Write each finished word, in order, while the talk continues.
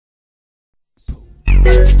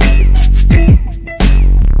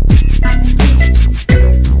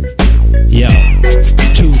Yo,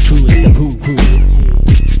 too true is the poo crew,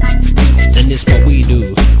 and this what we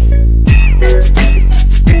do.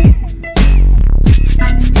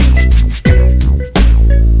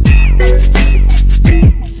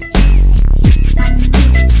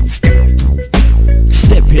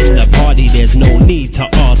 Step in the party, there's no need to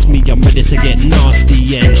ask me. I'm ready to get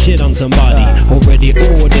nasty and shit on somebody. Already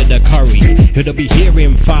ordered the curry, it'll be here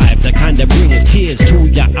in 5. The kind that brings tears to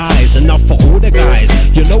your eyes. Enough for all the guys.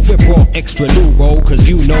 You know we brought extra Luro, cause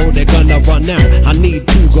you know they're gonna run out. I need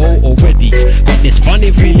to go already. Got this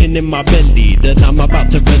funny feeling in my belly that I'm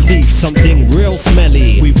about to release something real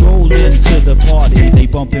smelly. We roll into the party, they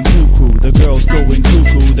bumping poo-coo. The girls going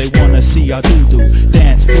cuckoo, they wanna see our doo-doo.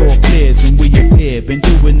 Dance floor clears when we appear, been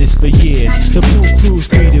doing this for years. The poo crew's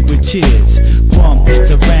greeted with cheers. Bump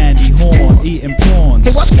to Randy Horn, eating prawns.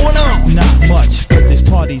 Hey, what's going on? Not much, but this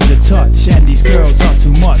party's a touch. And these girls are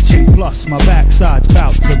too much. And plus my backside's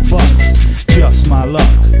bout to bust. Just my luck.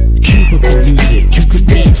 Cubicle music, you can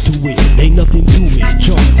dance to it, ain't nothing to it.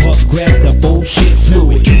 Jump up, grab the bullshit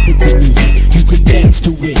fluid. Cubicle music, you can dance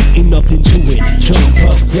to it, ain't nothing to it. Jump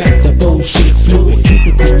up, grab the bullshit fluid.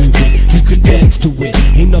 Cubicle music, you can dance to it,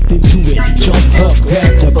 ain't nothing to it. Jump up,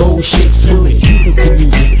 grab the bullshit fluid. Cubicle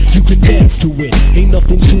music, you can dance to it, ain't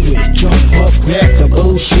nothing to it. Jump up, grab the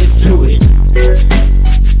bullshit fluid.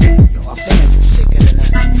 Yo, our fans are sicker than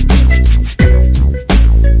that.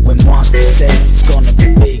 When Monster says it's gonna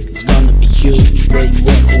be big, it's gonna be huge. Break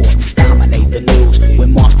records, dominate the news.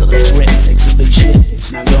 When Monster the drip takes a big shit,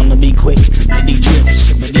 it's not gonna be quick. Trippity drip,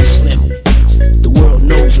 slippity slip. The world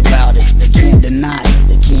knows about it, they can't deny it.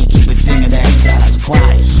 They can't keep a thing of that size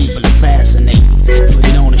quiet. People are fascinated, put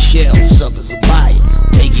it on a shelf, suckers will buy it.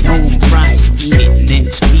 Take it home, fry it, eat it, and then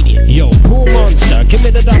tweet it. Yo, poor monster, give me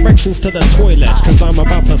the directions to the toilet, cause I'm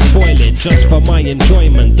about to spoil it just for my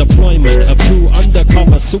enjoyment. Deployment of 2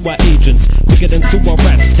 undercover sewer agents, bigger than sewer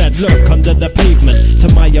rats that lurk under the pavement. To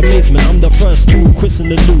my amazement, I'm the first to christen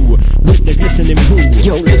the loo with the glistening poo.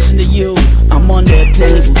 Yo, listen to you, I'm under a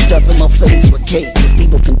table, stuffing my face with cake.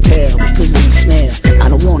 People can tell because of the smell. I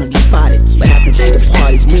don't wanna be spotted, but I can see the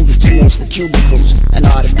parties moving towards the cubicles, and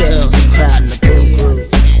all the girls are crowding the pool.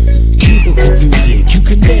 Cubicle music, you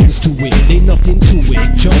can dance to it, ain't nothing to it.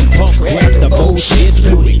 Jump up, grab the bullshit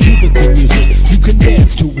fluid. Cubicle music, you can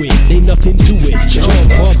dance to it, ain't nothing to it.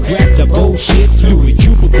 Jump up, grab the bullshit fluid.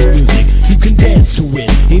 Cubicle music, you can dance to it,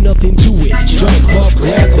 ain't nothing to it. Jump up,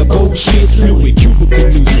 grab the bullshit fluid. Cubicle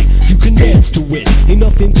music, you can dance to it, ain't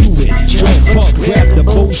nothing to it. Jump up, grab the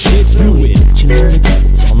bullshit fluid.